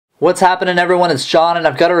What's happening, everyone? It's John, and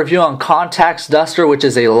I've got a review on Contacts Duster, which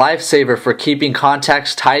is a lifesaver for keeping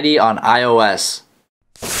contacts tidy on iOS.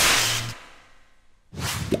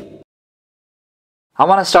 I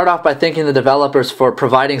want to start off by thanking the developers for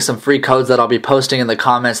providing some free codes that I'll be posting in the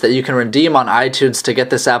comments that you can redeem on iTunes to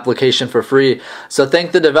get this application for free. So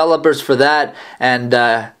thank the developers for that, and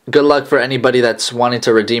good luck for anybody that's wanting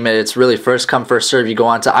to redeem it. It's really first come, first serve. You go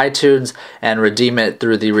onto iTunes and redeem it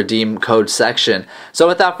through the redeem code section. So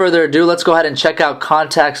without further ado, let's go ahead and check out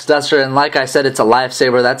Contacts Duster. And like I said, it's a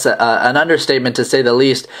lifesaver. That's an understatement to say the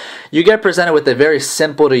least. You get presented with a very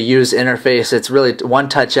simple to use interface. It's really one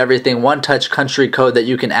touch everything, one touch country code that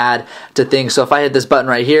you can add to things. So if I hit this button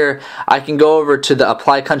right here, I can go over to the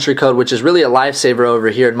apply country code, which is really a lifesaver over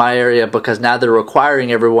here in my area because now they're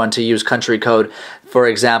requiring everyone to use country code. For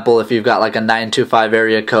example, if you've got like a 925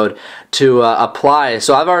 area code to apply.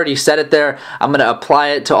 So I've already set it there. I'm going to apply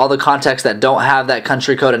it to all the contacts that don't have that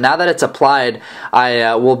country code. And now that it's applied,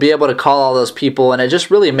 I will be able to call all those people. And it just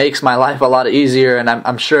really makes my life a lot easier. And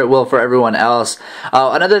I'm sure it will for everyone else.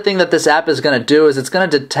 Another thing that this app is going to do is it's going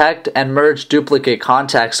to detect and merge duplicate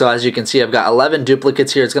contacts. So as you can see, I've got 11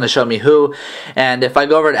 duplicates here. It's going to show me who. And if I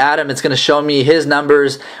go over to Adam, it's going to show me his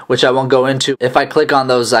numbers, which I won't go into. If I click on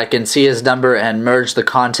those, I can see his number and merge the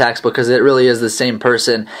contacts because it really is the same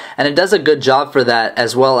person, and it does a good job for that,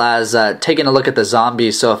 as well as taking a look at the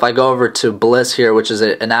zombies. So if I go over to Bliss here, which is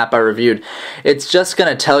an app I reviewed, it's just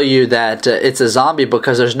going to tell you that it's a zombie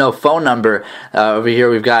because there's no phone number. Over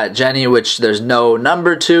here we've got Jenny, which there's no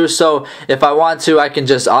number to, so if I want to, I can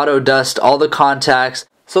just auto dust all the contacts.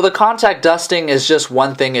 So the contact dusting is just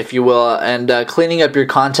one thing, if you will, and cleaning up your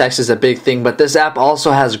contacts is a big thing, but this app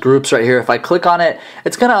also has groups right here. If I click on it,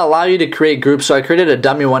 it's going to allow you to create groups. So I created a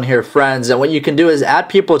dummy one here, friends, and what you can do is add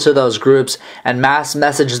people to those groups and mass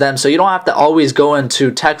message them, so you don't have to always go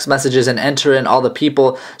into text messages and enter in all the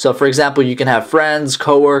people. So for example, you can have friends,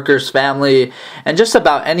 coworkers, family, and just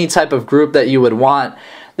about any type of group that you would want.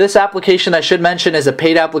 This application, I should mention, is a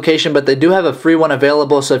paid application, but they do have a free one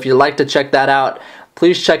available, so if you'd like to check that out,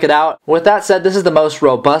 please check it out. With that said, this is the most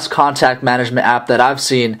robust contact management app that I've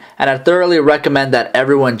seen, and I thoroughly recommend that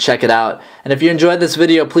everyone check it out. And if you enjoyed this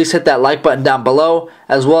video, please hit that like button down below,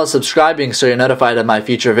 as well as subscribing so you're notified of my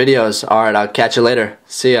future videos. Alright, I'll catch you later.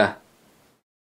 See ya.